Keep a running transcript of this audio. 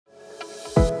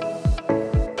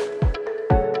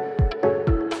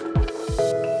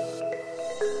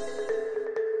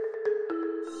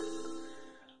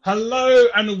Hello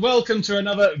and welcome to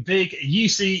another big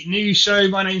UC news show.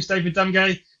 My name's David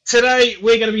Dungay. Today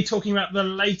we're going to be talking about the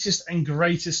latest and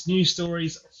greatest news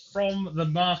stories from the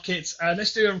market.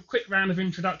 Let's do a quick round of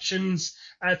introductions.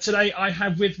 Today I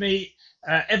have with me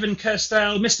Evan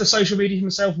Kirstel, Mr. Social Media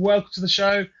himself. Welcome to the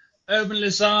show. Irwin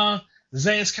Lazar,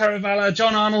 Zeus Kerravala,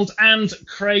 John Arnold and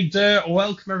Craig Durr.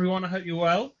 Welcome everyone. I hope you're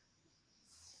well.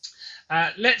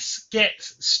 Let's get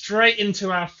straight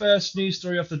into our first news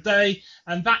story of the day,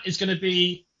 and that is going to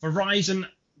be Verizon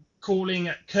calling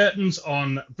curtains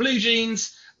on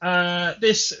BlueJeans.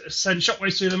 This sent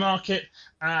shockwaves through the market.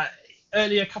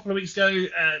 Earlier, a couple of weeks ago,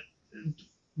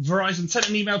 Verizon sent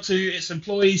an email to its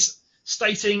employees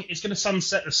stating it's going to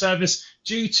sunset the service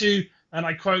due to, and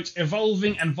I quote,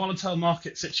 evolving and volatile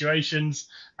market situations.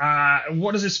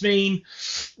 What does this mean?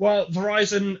 Well,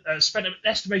 Verizon spent an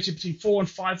estimated between $400 and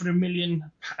 $500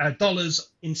 million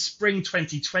in spring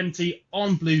 2020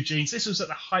 on BlueJeans. This was at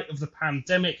the height of the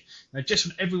pandemic, just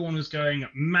when everyone was going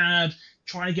mad,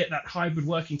 trying to get that hybrid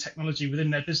working technology within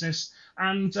their business.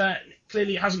 And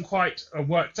clearly it hasn't quite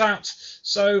worked out.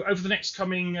 So over the next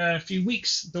coming few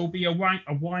weeks, there will be a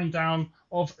wind down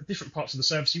of different parts of the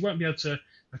service. You won't be able to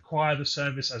acquire the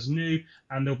service as new,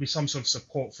 and there'll be some sort of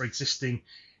support for existing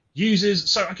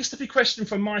users. So I guess the big question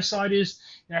from my side is,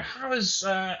 how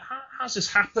has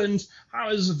this happened? How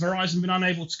has Verizon been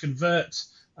unable to convert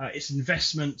its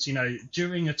investments,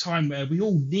 during a time where we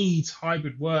all need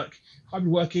hybrid work?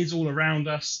 Hybrid work is all around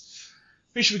us.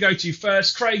 Who should we go to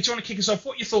first? Craig, do you want to kick us off?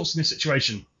 What are your thoughts on this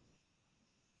situation?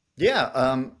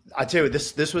 Yeah, I tell you,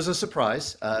 this was a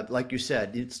surprise. Like you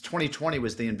said, it's 2020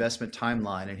 was the investment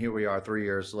timeline, and here we are 3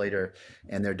 years later,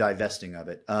 and they're divesting of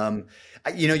it.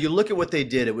 You look at what they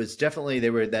did. It was definitely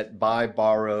they were that buy,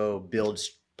 borrow, build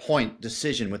point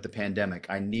decision with the pandemic.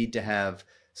 I need to have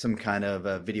some kind of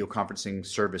a video conferencing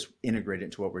service integrated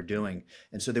into what we're doing,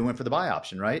 and so they went for the buy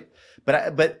option, right?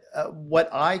 But what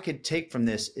I could take from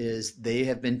this is they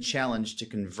have been challenged to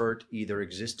convert either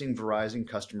existing Verizon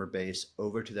customer base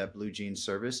over to that BlueJeans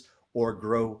service or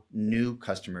grow new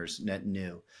customers, net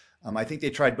new. I think they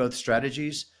tried both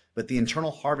strategies, but the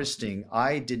internal harvesting,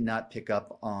 I did not pick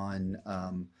up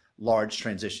on large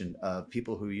transition of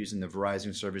people who are using the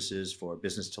Verizon services for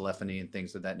business telephony and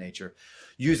things of that nature,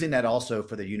 using that also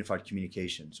for the unified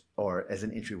communications or as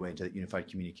an entryway into the unified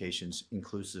communications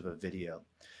inclusive of video.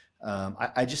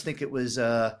 I just think it was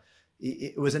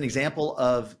an example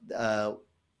of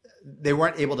they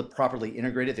weren't able to properly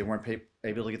integrate it. They weren't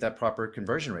able to get that proper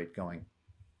conversion rate going.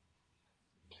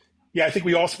 Yeah, I think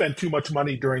we all spent too much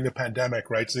money during the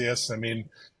pandemic, right, Zeus? I mean,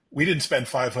 we didn't spend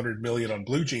 $500 million on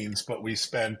BlueJeans, but we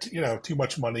spent, too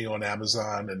much money on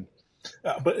Amazon. And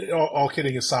but all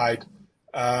kidding aside,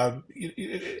 I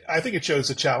think it shows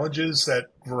the challenges that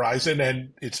Verizon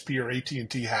and its peer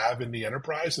AT&T have in the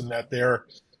enterprise, and that they're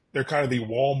kind of the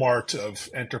Walmart of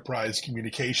enterprise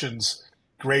communications.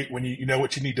 Great when you know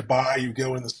what you need to buy, you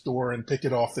go in the store and pick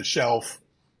it off the shelf,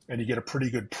 and you get a pretty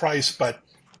good price. But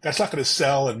that's not going to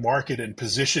sell and market and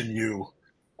position you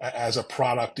as a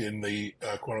product in the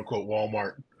quote unquote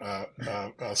Walmart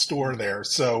store there.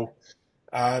 So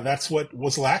that's what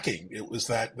was lacking. It was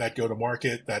that go to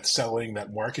market, that selling,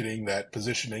 that marketing, that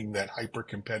positioning, that hyper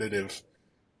competitive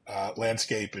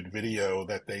landscape and video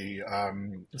that they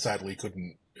sadly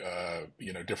couldn't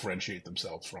differentiate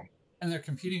themselves from. And they're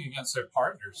competing against their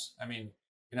partners. I mean,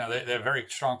 they have a very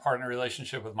strong partner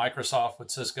relationship with Microsoft,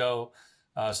 with Cisco,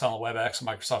 selling WebEx and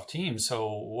Microsoft Teams.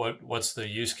 So what's the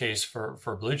use case for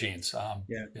BlueJeans?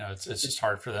 It's just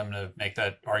hard for them to make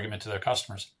that argument to their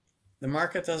customers. The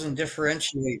market doesn't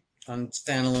differentiate on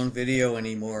standalone video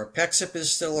anymore. PEXIP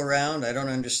is still around. I don't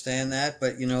understand that,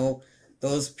 but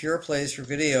those pure plays for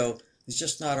video is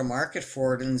just not a market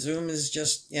for it. And Zoom is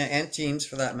just, and Teams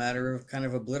for that matter, have kind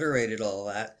of obliterated all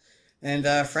that. And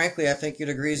frankly, I think you'd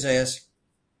agree, Zeus,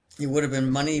 it would have been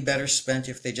money better spent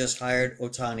if they just hired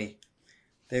Otani.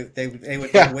 They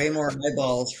would get way more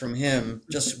eyeballs from him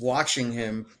just watching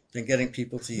him than getting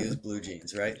people to use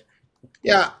BlueJeans, right?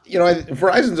 Yeah,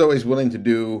 Verizon's always willing to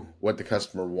do what the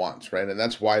customer wants, right? And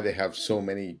that's why they have so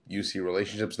many UC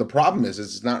relationships. The problem is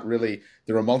it's not really,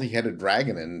 they're a multi-headed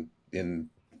dragon in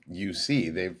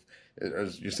UC. They've,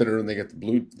 as you said earlier, they get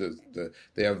they've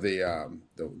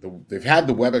had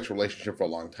the WebEx relationship for a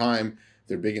long time.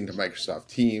 They're big into Microsoft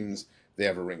Teams. They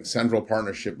have a Ring Central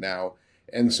partnership now.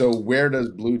 And so where does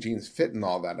BlueJeans fit in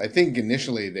all that? I think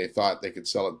initially they thought they could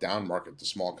sell it down market to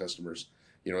small customers,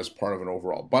 as part of an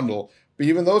overall bundle. But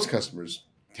even those customers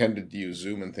tended to use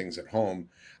Zoom and things at home.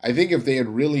 I think if they had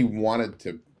really wanted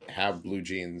to have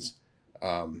BlueJeans,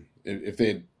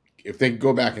 if they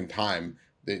go back in time,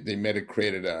 they might have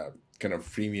created a kind of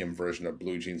freemium version of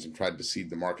BlueJeans and tried to seed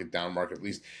the market down market,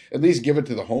 at least give it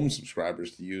to the home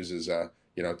subscribers to use as a,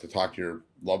 to talk to your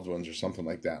loved ones or something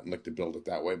like that, and look to build it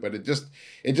that way. But it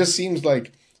just seems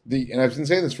like and I've been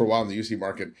saying this for a while in the UC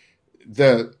market,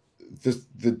 the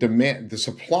demand, the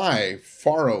supply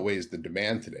far outweighs the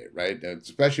demand today, right?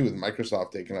 Especially with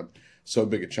Microsoft taking up so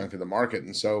big a chunk of the market.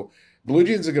 And so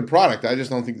BlueJeans is a good product. I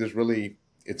just don't think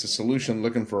it's a solution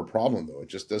looking for a problem, though. It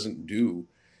just doesn't do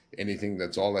anything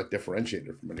that's all that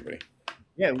differentiated from anybody.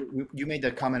 Yeah, you made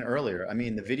that comment earlier. I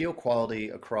mean, the video quality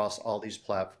across all these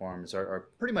platforms are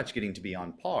pretty much getting to be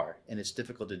on par, and it's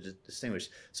difficult to distinguish.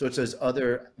 So it's those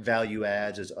other value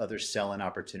adds, those other sell-in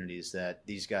opportunities that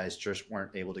these guys just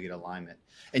weren't able to get alignment.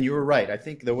 And you were right. I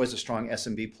think there was a strong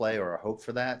SMB play or a hope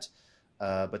for that,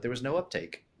 but there was no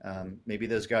uptake. Maybe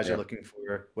those guys are looking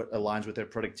for what aligns with their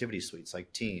productivity suites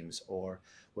like Teams, or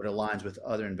what aligns with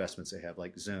other investments they have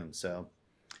like Zoom. So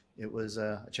it was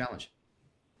a challenge.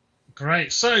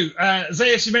 Great. So,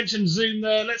 Zeus, you mentioned Zoom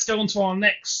there. Let's go on to our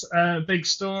next big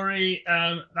story.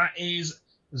 That is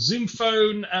Zoom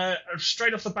Phone.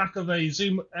 Straight off the back of a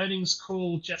Zoom earnings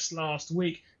call just last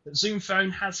week, that Zoom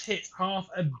Phone has hit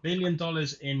 $500 million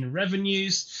in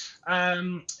revenues.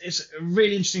 It's a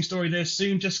really interesting story. This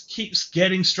Zoom just keeps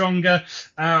getting stronger.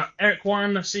 Eric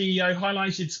Yuan, CEO,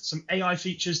 highlighted some AI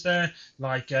features there,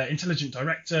 like intelligent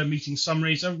director, meeting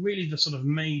summaries, are really the sort of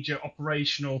major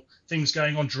operational things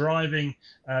going on, driving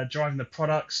the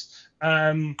products.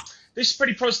 This is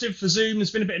pretty positive for Zoom.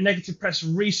 There's been a bit of negative press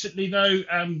recently, though,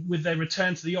 with their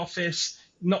return to the office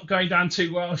not going down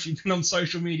too well. If you've been on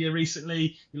social media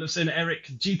recently, you'll have seen Eric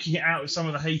duking it out with some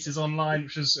of the haters online,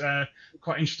 which was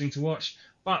quite interesting to watch.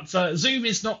 But Zoom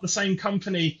is not the same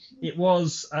company it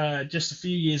was just a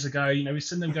few years ago. We've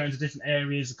seen them go into different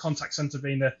areas, the contact center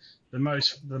being the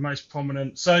most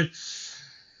prominent. So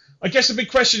I guess a big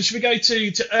question, should we go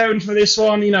to Irwin for this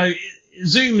one?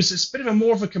 Zoom's it's a bit of a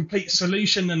more of a complete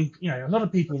solution than a lot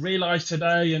of people realize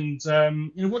today. And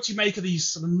what do you make of these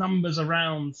sort of numbers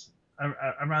around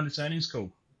this earnings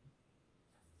call?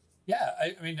 Yeah,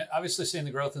 I mean, obviously seeing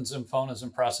the growth in Zoom Phone is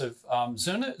impressive.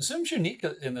 Zoom's unique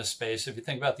in this space. If you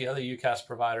think about the other UCaaS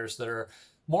providers that are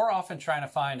more often trying to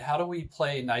find how do we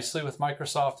play nicely with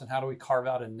Microsoft and how do we carve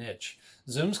out a niche,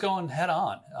 Zoom's going head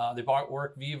on. They bought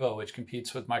Workvivo, which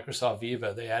competes with Microsoft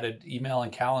Viva. They added email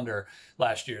and calendar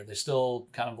last year. They still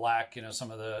kind of lack, some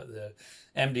of the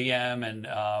MDM and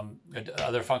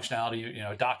other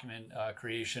functionality, document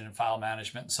creation and file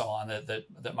management and so on that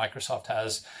Microsoft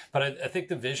has. But I think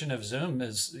the vision of Zoom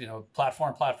is,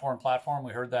 platform.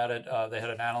 We heard that they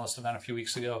had an analyst event a few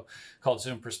weeks ago called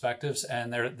Zoom Perspectives,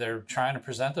 and they're trying to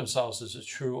present themselves as a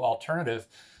true alternative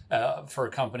for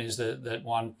companies that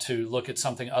want to look at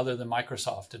something other than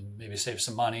Microsoft and maybe save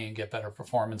some money and get better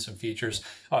performance and features.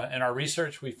 In our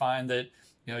research, we find that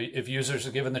if users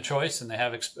are given the choice and they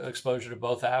have exposure to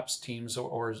both apps, Teams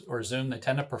or Zoom, they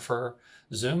tend to prefer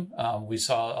Zoom. We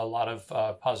saw a lot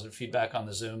of positive feedback on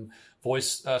the Zoom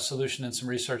voice solution in some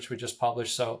research we just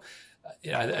published. So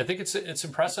I think it's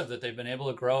impressive that they've been able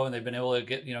to grow and they've been able to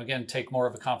get, again, take more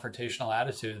of a confrontational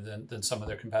attitude than some of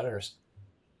their competitors.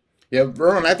 Yeah,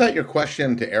 Irwin, I thought your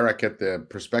question to Eric at the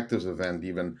Perspectives event,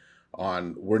 even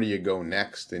on where do you go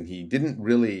next, and he didn't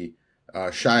really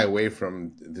shy away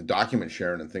from the document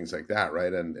sharing and things like that,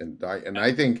 right? And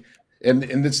I think, and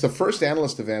it's the first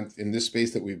analyst event in this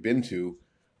space that we've been to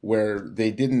where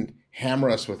they didn't hammer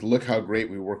us with, look how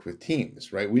great we work with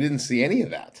Teams, right? We didn't see any of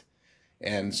that.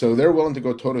 And so they're willing to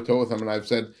go toe-to-toe with them. And I've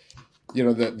said,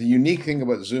 the unique thing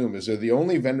about Zoom is they're the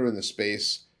only vendor in the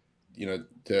space,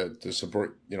 to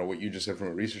support, what you just said from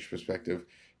a research perspective,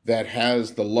 that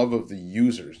has the love of the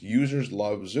users. Users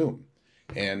love Zoom.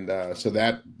 And so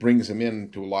that brings them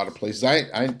into a lot of places.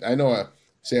 I know a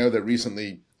CEO that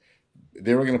recently,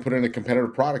 they were going to put in a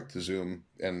competitive product to Zoom,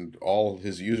 and all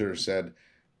his users said,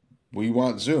 we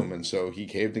want Zoom. And so he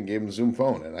caved and gave him Zoom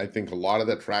Phone. And I think a lot of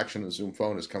that traction in Zoom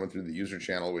Phone is coming through the user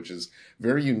channel, which is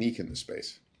very unique in the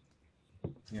space.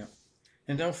 Yeah.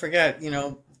 And don't forget,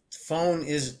 phone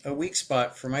is a weak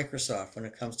spot for Microsoft when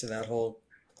it comes to that whole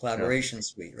collaboration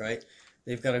suite, right?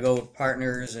 They've got to go with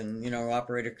partners and,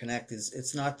 Operator Connect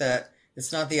it's not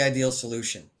the ideal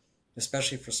solution,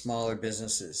 especially for smaller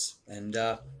businesses. And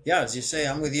as you say,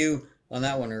 I'm with you on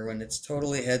that one, Irwin. It's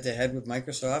totally head to head with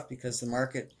Microsoft because the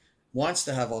market wants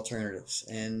to have alternatives,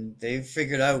 and they've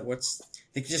figured out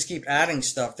they can just keep adding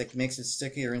stuff that makes it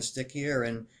stickier and stickier.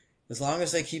 And as long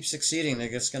as they keep succeeding, they're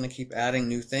just going to keep adding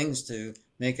new things to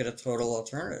make it a total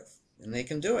alternative, and they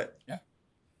can do it. Yeah.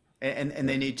 And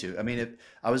they need to. I mean,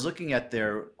 I was looking at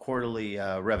their quarterly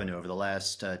revenue over the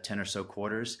last 10 or so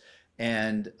quarters,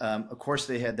 And of course,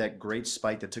 they had that great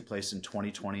spike that took place in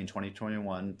 2020 and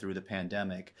 2021 through the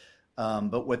pandemic.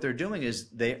 But what they're doing is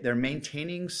they're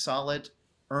maintaining solid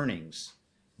earnings,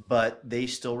 but they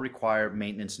still require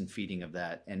maintenance and feeding of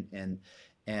that.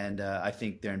 And I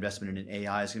think their investment in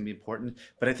AI is going to be important.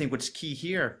 But I think what's key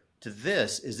here to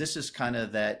this is kind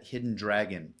of that hidden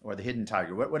dragon or the hidden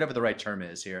tiger, whatever the right term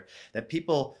is here, that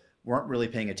people weren't really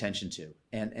paying attention to.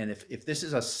 And if this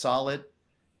is a solid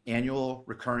annual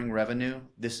recurring revenue,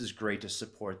 this is great to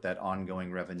support that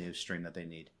ongoing revenue stream that they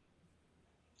need.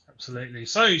 Absolutely.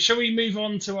 So, shall we move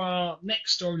on to our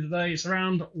next story today? It's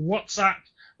around WhatsApp.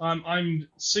 I'm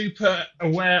super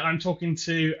aware I'm talking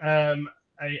to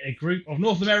a group of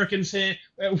North Americans here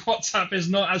where WhatsApp is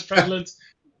not as prevalent,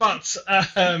 but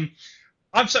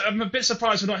I'm a bit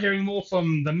surprised we're not hearing more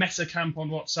from the Meta camp on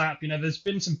WhatsApp. You know, there's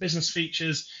been some business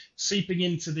features seeping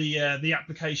into the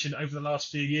application over the last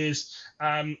few years,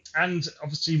 and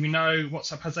obviously we know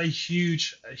WhatsApp has a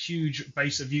huge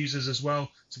base of users as well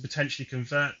to potentially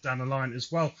convert down the line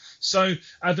as well. So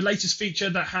the latest feature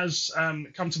that has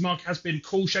come to market has been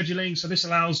call scheduling. So this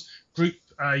allows group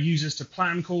users to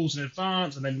plan calls in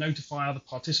advance and then notify other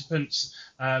participants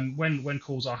when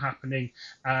calls are happening.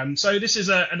 So this is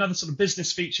another sort of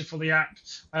business feature for the app.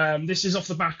 This is off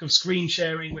the back of screen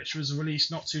sharing, which was released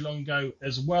not too long ago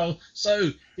as well.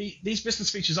 So these business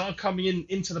features are coming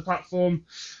into the platform.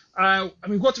 I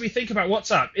mean, what do we think about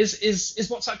WhatsApp? Is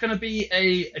WhatsApp going to be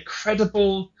a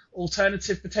credible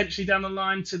alternative potentially down the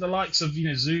line to the likes of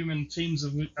Zoom and Teams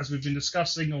as we've been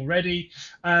discussing already?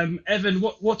 Evan,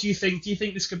 what do you think? Do you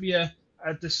think this could be a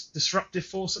disruptive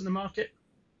force in the market?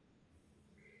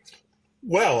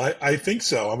 Well, I think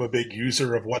so. I'm a big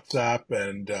user of WhatsApp,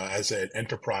 and as an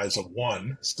enterprise of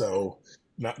one, so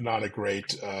not a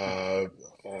great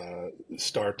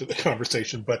start to the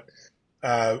conversation. But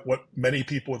what many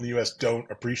people in the U.S. don't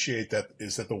appreciate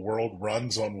is that the world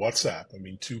runs on WhatsApp. I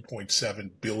mean, 2.7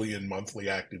 billion monthly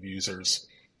active users.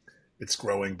 It's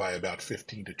growing by about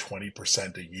 15 to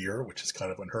 20% a year, which is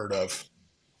kind of unheard of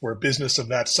for a business of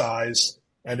that size.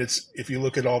 And if you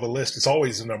look at all the lists, it's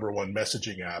always the number one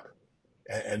messaging app.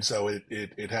 And so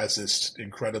it has this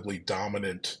incredibly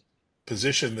dominant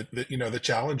position that the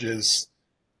challenge is,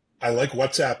 I like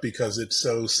WhatsApp because it's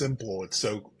so simple. It's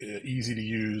so easy to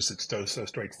use. It's so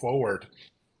straightforward.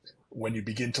 When you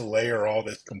begin to layer all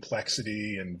this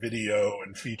complexity and video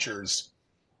and features,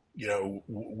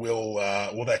 will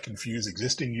that confuse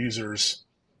existing users?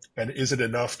 And is it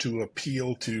enough to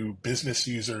appeal to business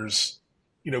users,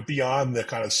 beyond the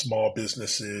kind of small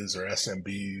businesses or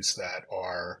SMBs that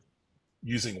are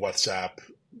using WhatsApp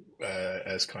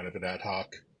as kind of an ad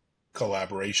hoc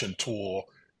collaboration tool?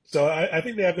 So I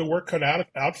think they have the work cut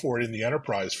out for it in the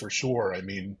enterprise for sure. I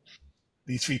mean,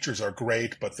 these features are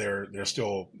great, but they're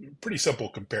still pretty simple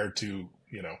compared to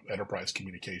enterprise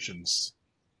communications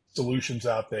solutions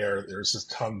out there. There's just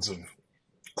tons of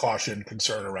caution,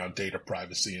 concern around data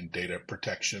privacy and data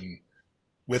protection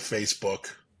with Facebook,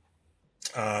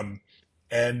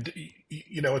 and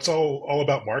it's all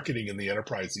about marketing in the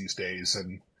enterprise these days.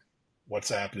 And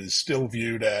WhatsApp is still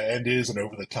viewed and is an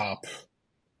over the top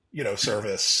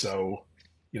service. So,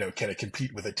 can it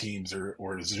compete with a Teams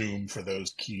or Zoom for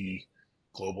those key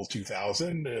global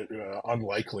 2000?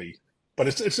 Unlikely, but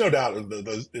it's no doubt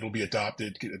it'll be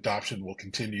adopted. Adoption will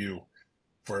continue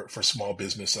for small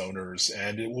business owners,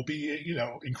 and it will be,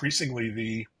 increasingly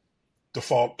the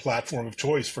default platform of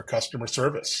choice for customer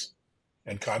service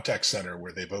and contact center,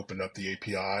 where they've opened up the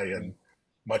API, and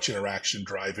much interaction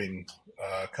driving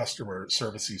customer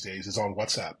service these days is on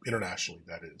WhatsApp internationally,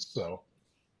 that is. So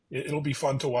it'll be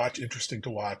fun to watch, interesting to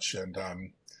watch. And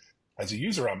as a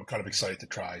user, I'm kind of excited to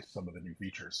try some of the new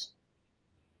features.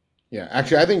 Yeah,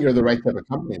 actually, I think you're the right type of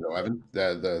company, though, Evan.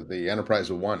 The enterprise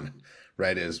of one,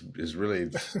 right, is really,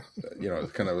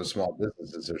 kind of a small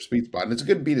business is their sweet spot. And it's a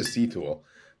good B2C tool,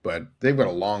 but they've got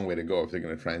a long way to go if they're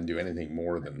going to try and do anything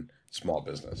more than small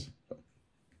business. So.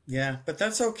 Yeah, but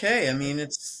that's okay. I mean,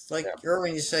 it's like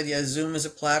Irwin, you said, Zoom is a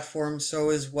platform, so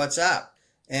is WhatsApp.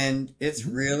 And it's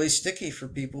really sticky for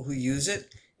people who use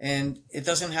it. And it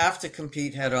doesn't have to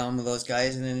compete head on with those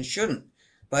guys, and it shouldn't.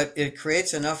 But it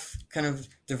creates enough kind of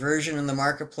diversion in the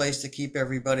marketplace to keep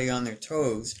everybody on their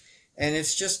toes. And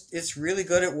it's really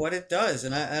good at what it does.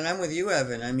 And I'm with you,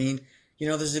 Evan. I mean,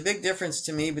 there's a big difference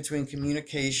to me between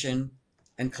communication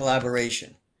and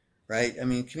collaboration, right? I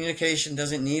mean, communication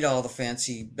doesn't need all the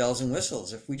fancy bells and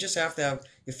whistles. If we just have to have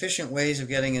efficient ways of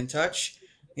getting in touch,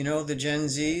 the Gen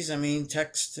Zs, I mean,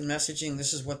 text and messaging,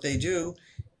 this is what they do.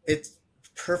 It's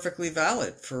perfectly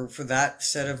valid for that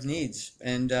set of needs.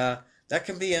 And that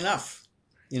can be enough.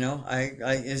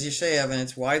 As you say, Evan,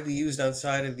 it's widely used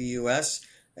outside of the U.S.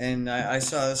 And I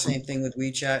saw the same thing with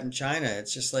WeChat in China.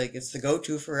 It's just like it's the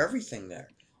go-to for everything there,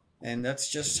 and that's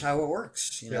just how it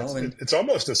works, Yeah, And it's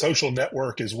almost a social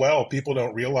network as well. People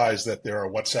don't realize that there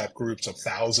are WhatsApp groups of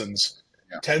thousands,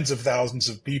 Yeah. tens of thousands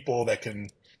of people that can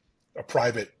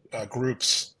private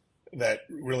groups that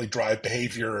really drive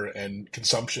behavior and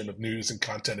consumption of news and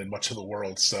content in much of the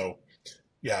world. So,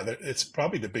 yeah, it's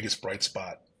probably the biggest bright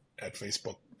spot at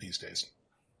Facebook these days.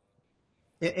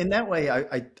 In that way,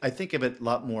 I think of it a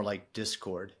lot more like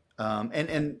Discord.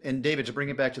 And David, to bring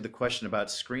it back to the question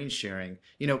about screen sharing,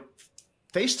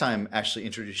 FaceTime actually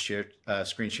introduced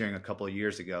screen sharing a couple of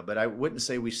years ago, but I wouldn't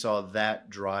say we saw that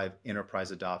drive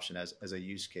enterprise adoption as a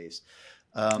use case.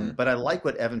 But I like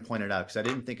what Evan pointed out because I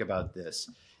didn't think about this.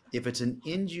 If it's an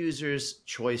end user's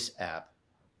choice app,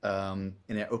 and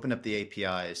I open up the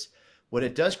APIs, what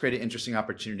it does create an interesting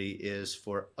opportunity is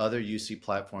for other UC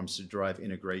platforms to drive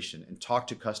integration and talk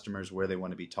to customers where they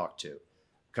want to be talked to.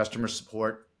 Customer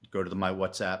support, go to the My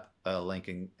WhatsApp link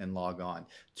and log on.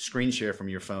 Screen share from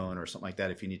your phone or something like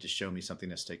that if you need to show me something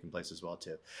that's taking place as well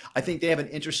too. I think they have an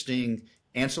interesting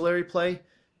ancillary play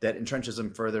that entrenches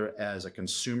them further as a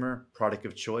consumer product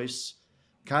of choice,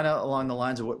 kind of along the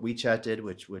lines of what WeChat did,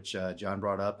 which John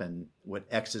brought up, and what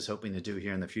X is hoping to do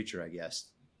here in the future, I guess.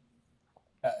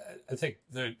 I think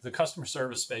the customer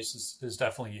service space is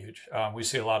definitely huge. We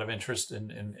see a lot of interest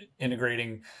in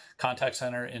integrating contact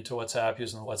center into WhatsApp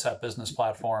using the WhatsApp business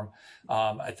platform.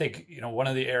 I think one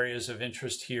of the areas of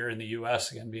interest here in the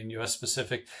U.S., again being U.S.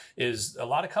 specific, is a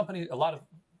lot of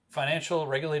financial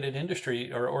regulated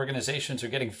industry or organizations are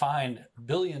getting fined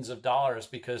billions of dollars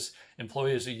because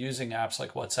employees are using apps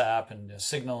like WhatsApp and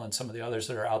Signal and some of the others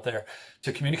that are out there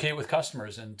to communicate with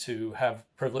customers and to have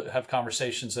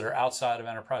conversations that are outside of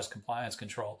enterprise compliance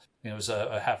control. It was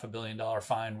a $500 million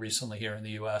fine recently here in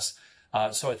the U.S.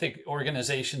 So I think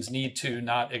organizations need to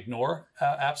not ignore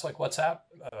apps like WhatsApp.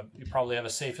 You probably have a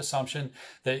safe assumption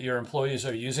that your employees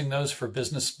are using those for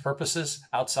business purposes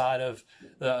outside of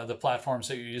the platforms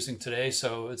that you're using today.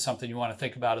 So it's something you want to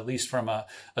think about, at least from a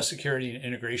security and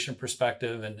integration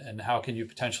perspective, and how can you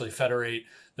potentially federate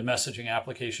the messaging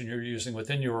application you're using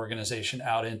within your organization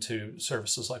out into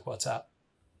services like WhatsApp.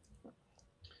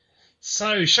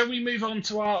 So, shall we move on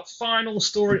to our final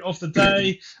story of the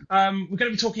day? We're going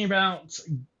to be talking about,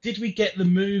 did we get the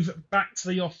move back to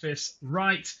the office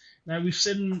right? Now, we've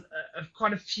seen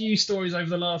quite a few stories over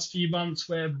the last few months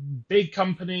where big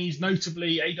companies,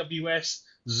 notably AWS,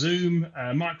 Zoom,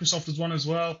 Microsoft was one as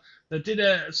well, that did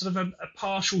a sort of a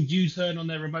partial U-turn on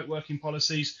their remote working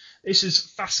policies. This is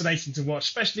fascinating to watch,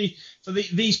 especially for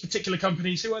these particular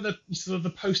companies who are the sort of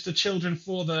the poster children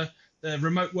for the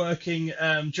remote working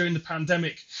during the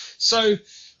pandemic. So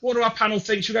what do our panel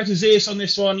think? Should we go to Zeus on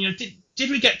this one? Did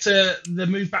we get to the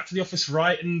move back to the office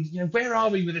right? And where are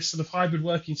we with this sort of hybrid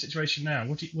working situation now?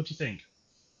 What do you think?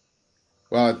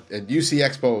 Well, at UC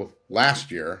Expo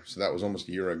last year, so that was almost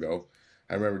a year ago,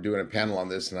 I remember doing a panel on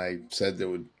this, and I said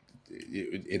that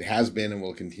it has been and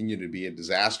will continue to be a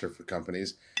disaster for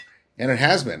companies, and it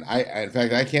has been. In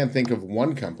fact, I can't think of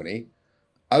one company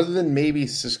other than maybe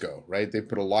Cisco, right? They've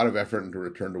put a lot of effort into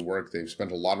return to work. They've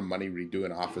spent a lot of money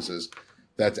redoing offices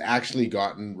that's actually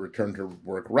gotten return to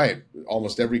work right.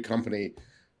 Almost every company,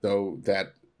 though,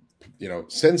 that,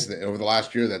 since then, over the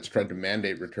last year that's tried to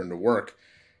mandate return to work,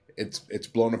 it's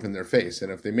blown up in their face.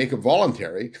 And if they make it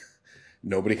voluntary,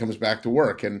 nobody comes back to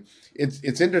work. And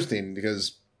it's interesting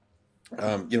because,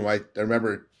 I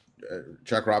remember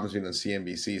Chuck Robinson on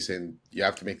CNBC saying you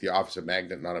have to make the office a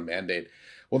magnet, not a mandate.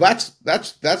 Well,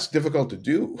 that's difficult to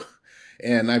do.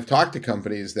 And I've talked to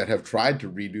companies that have tried to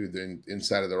redo the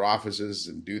inside of their offices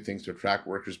and do things to attract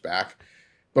workers back,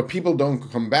 but people don't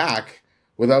come back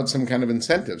without some kind of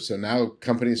incentive. So now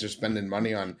companies are spending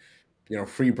money on,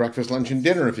 free breakfast, lunch, and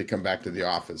dinner if you come back to the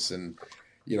office, and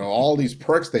all these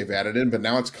perks they've added in, but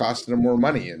now it's costing them more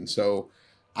money. And so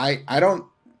I don't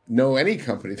know any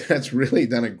company that's really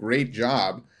done a great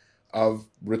job of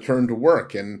return to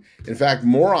work. And in fact,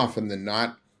 more often than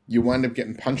not, you wind up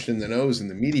getting punched in the nose in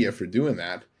the media for doing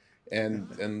that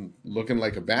and looking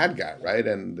like a bad guy, right?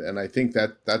 And I think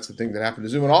that's the thing that happened to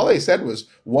Zoom. And all they said was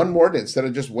one more day instead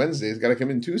of just Wednesdays, got to come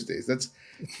in Tuesdays. That's,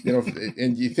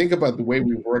 and you think about the way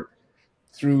we work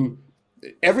through,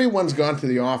 everyone's gone to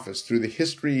the office through the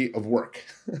history of work,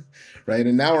 right?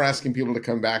 And now we're asking people to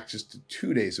come back just to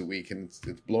 2 days a week, and it's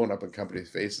blowing up in companies'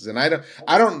 faces. And I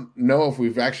don't know if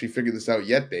we've actually figured this out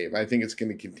yet, Dave. I think it's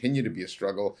going to continue to be a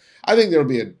struggle. I think there'll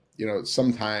be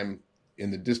sometime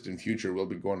in the distant future we'll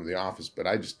be going to the office, but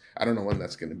I don't know when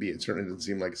that's going to be. It certainly doesn't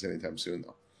seem like it's anytime soon,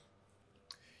 though.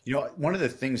 You know, one of the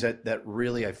things that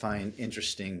really I find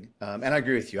interesting, and I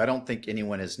agree with you, I don't think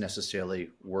anyone has necessarily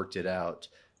worked it out.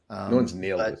 No one's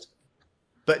nailed But it.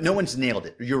 but no one's nailed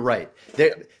it. You're right.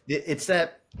 It's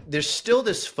that there's still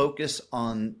this focus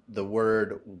on the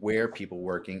word where people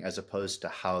working as opposed to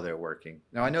how they're working.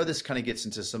 Now, I know this kind of gets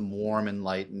into some warm and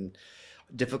light and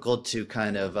difficult to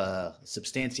kind of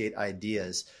substantiate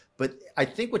ideas. But I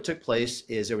think what took place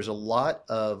is there was a lot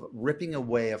of ripping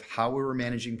away of how we were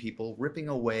managing people, ripping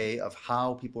away of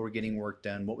how people were getting work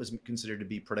done, what was considered to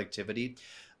be productivity.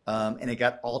 And it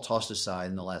got all tossed aside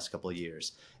in the last couple of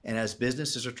years. And as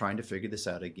businesses are trying to figure this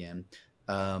out again,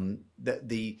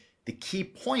 the key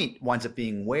point winds up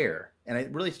being where. And I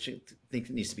really think it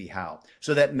needs to be how.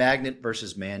 So that magnet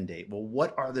versus mandate. Well,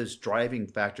 what are those driving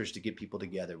factors to get people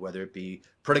together, whether it be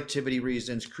productivity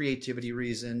reasons, creativity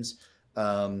reasons,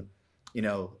 whatever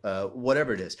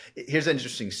it is. Here's an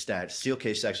interesting stat.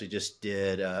 Steelcase actually just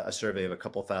did a survey of a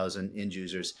couple thousand end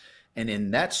users. And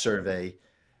in that survey,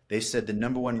 they said the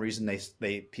number one reason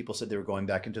people said they were going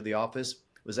back into the office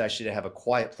was actually to have a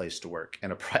quiet place to work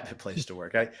and a private place to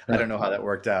work. I don't know how that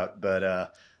worked out,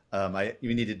 but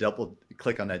you need to double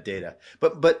click on that data.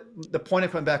 But the point I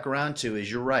come back around to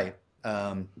is you're right.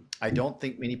 I don't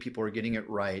think many people are getting it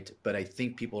right, but I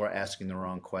think people are asking the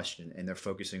wrong question and they're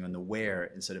focusing on the where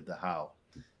instead of the how.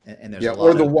 And there's a lot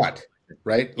or the what,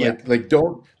 right? Yeah. Like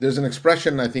don't. There's an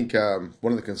expression I think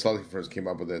one of the consulting firms came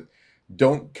up with it.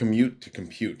 Don't commute to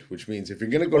compute, which means if you're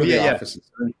going to go to the office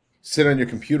and sit on your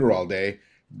computer all day,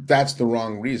 that's the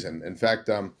wrong reason. In fact,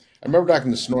 I remember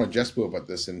talking to Snorri Jespo about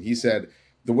this, and he said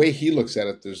the way he looks at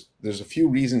it, there's a few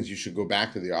reasons you should go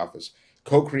back to the office: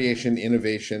 co-creation,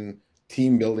 innovation,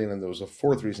 team building, and there was a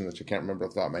fourth reason that you can't remember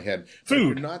off the top of my head.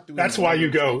 Food. That's why you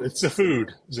go. It's the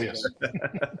food, Zeus.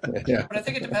 Yeah. But I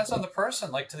think it depends on the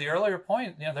person. Like to the earlier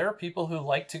point, there are people who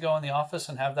like to go in the office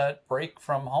and have that break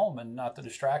from home and not the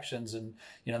distractions. And,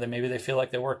 maybe they feel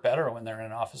like they work better when they're in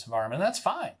an office environment. And that's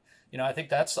fine. I think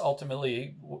that's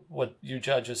ultimately what you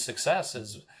judge as success,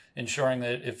 is ensuring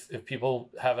that if people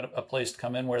have a place to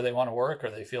come in where they want to work, or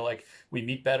they feel like we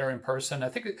meet better in person. I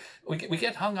think we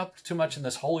get hung up too much in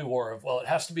this holy war of, well, it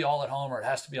has to be all at home or it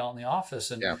has to be all in the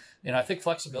office. And, I think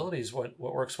flexibility is what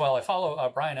works well. I follow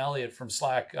Brian Elliott from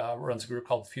Slack, runs a group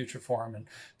called Futurum, and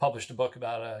published a book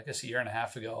about, I guess, a year and a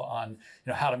half ago on,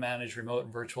 how to manage remote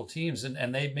and virtual teams.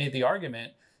 And they made the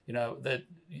argument, that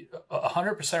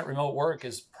 100% remote work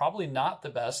is probably not the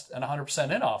best, and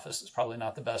 100% in office is probably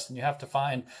not the best. And you have to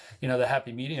find, the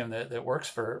happy medium that works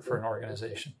for an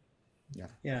organization.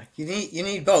 Yeah. You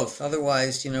need both.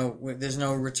 Otherwise, there's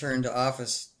no return to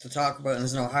office to talk about, and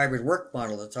there's no hybrid work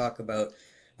model to talk about.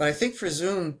 But I think for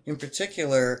Zoom in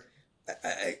particular,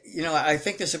 I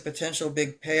think there's a potential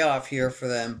big payoff here for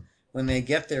them when they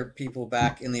get their people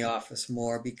back in the office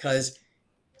more, because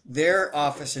their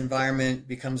office environment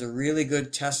becomes a really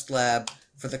good test lab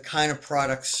for the kind of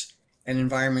products and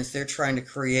environments they're trying to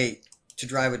create to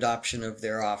drive adoption of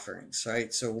their offerings,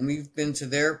 right? So when we've been to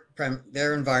their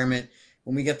environment,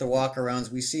 when we get the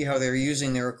walk-arounds, we see how they're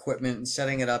using their equipment and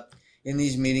setting it up in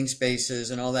these meeting spaces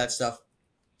and all that stuff,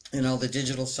 the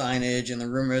digital signage and the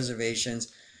room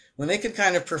reservations. When they can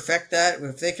kind of perfect that,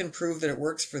 if they can prove that it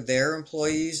works for their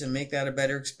employees and make that a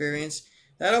better experience,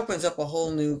 that opens up a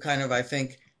whole new kind of, I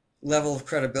think, level of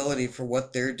credibility for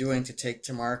what they're doing to take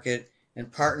to market,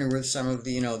 and partner with some of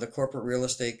the, the corporate real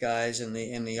estate guys and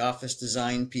the office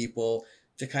design people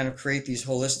to kind of create these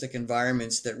holistic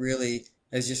environments that really,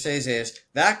 as you say, Zeus,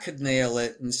 that could nail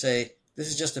it and say, this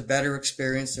is just a better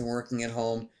experience than working at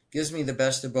home, gives me the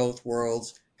best of both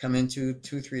worlds, come in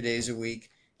 2-3 days a week.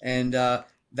 And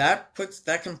that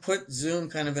can put Zoom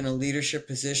kind of in a leadership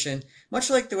position, much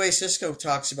like the way Cisco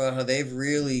talks about how they've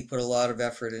really put a lot of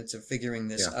effort into figuring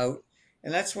this out.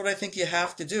 And that's what I think you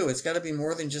have to do. It's got to be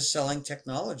more than just selling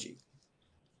technology.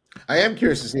 I am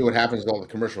curious to see what happens with all the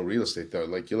commercial real estate, though.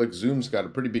 Like, you look, Zoom's got a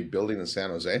pretty big building in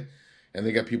San Jose, and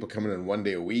they got people coming in 1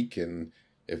 day a week. And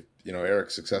if,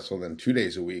 Eric's successful, then 2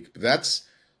 days a week. But that's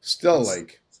still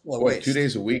 2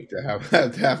 days a week to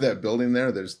have that building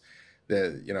there. There's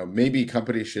maybe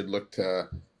companies should look to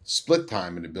split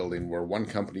time in a building where one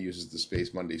company uses the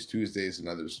space Mondays, Tuesdays, and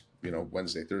others,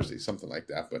 Wednesday, Thursday, something like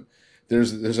that. But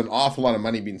there's an awful lot of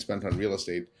money being spent on real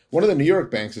estate. One of the New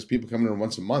York banks is people coming in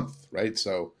once a month, right?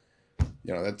 So,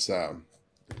 that's a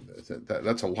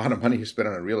lot of money you spend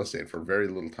on real estate for very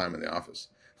little time in the office.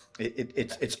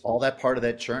 It's all that part of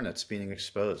that churn that's being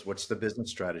exposed. What's the business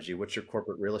strategy? What's your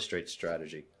corporate real estate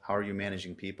strategy? How are you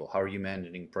managing people? How are you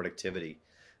managing productivity?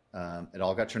 It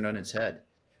all got turned on its head.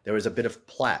 There was a bit of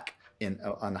plaque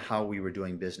on how we were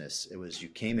doing business. It was, you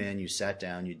came in, you sat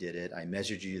down, you did it. I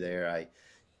measured you there.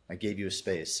 I gave you a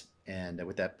space. And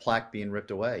with that plaque being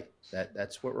ripped away,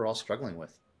 that's what we're all struggling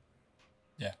with.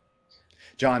 Yeah.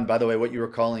 John, by the way, what you were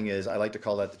calling is, I like to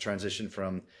call that the transition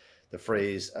from the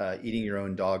phrase eating your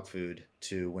own dog food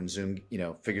to when Zoom,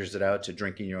 figures it out, to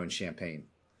drinking your own champagne.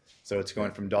 So it's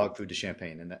going from dog food to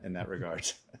champagne in that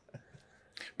regard.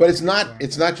 But it's not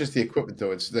just the equipment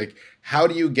though. It's like, how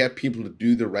do you get people to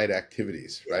do the right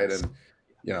activities, right? Yes.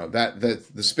 And that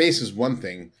the space is one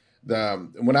thing.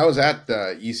 When I was at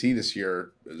EC this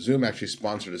year, Zoom actually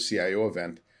sponsored a CIO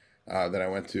event that I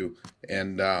went to,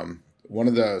 and one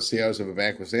of the CIOs of a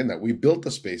bank was saying that we built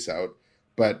the space out,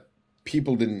 but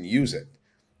people didn't use it.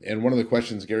 And one of the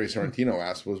questions Gary Sorrentino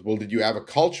asked was, well, did you have a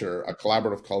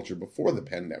collaborative culture before the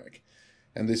pandemic?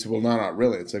 And they said, well, no, not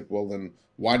really. It's like, well, then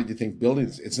why did you think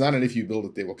buildings? It's not an if you build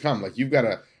it, they will come. Like, you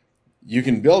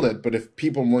can build it, but if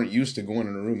people weren't used to going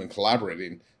in a room and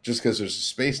collaborating, just because there's a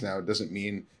space now, it doesn't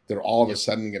mean they're all of a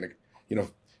sudden going to,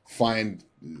 find,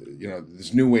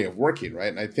 this new way of working, right?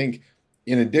 And I think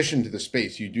in addition to the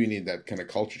space, you do need that kind of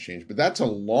culture change, but that's a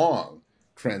long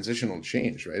transitional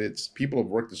change, right? It's people have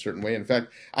worked a certain way. In fact,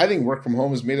 I think work from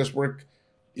home has made us work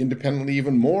independently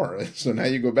even more. So now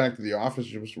you go back to the office,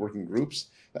 you're supposed to work in groups.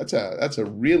 That's a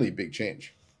really big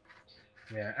change.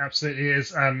 Yeah, absolutely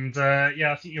is. And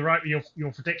I think you're right with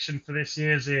your prediction for this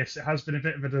year, Zeus. It has been a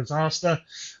bit of a disaster.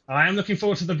 I am looking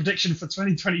forward to the prediction for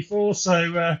 2024.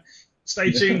 So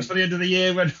stay tuned for the end of the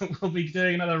year when we'll be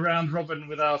doing another round robin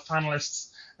with our panelists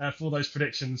for those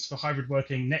predictions for hybrid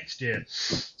working next year.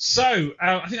 So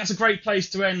I think that's a great place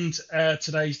to end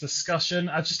today's discussion.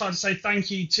 I'd just like to say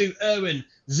thank you to Irwin,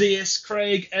 Zeus,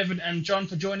 Craig, Evan, and John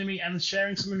for joining me and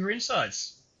sharing some of your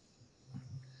insights.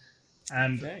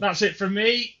 And that's it from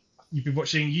me. You've been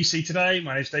watching UC Today.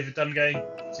 My name is David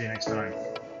Dungay. See you next time.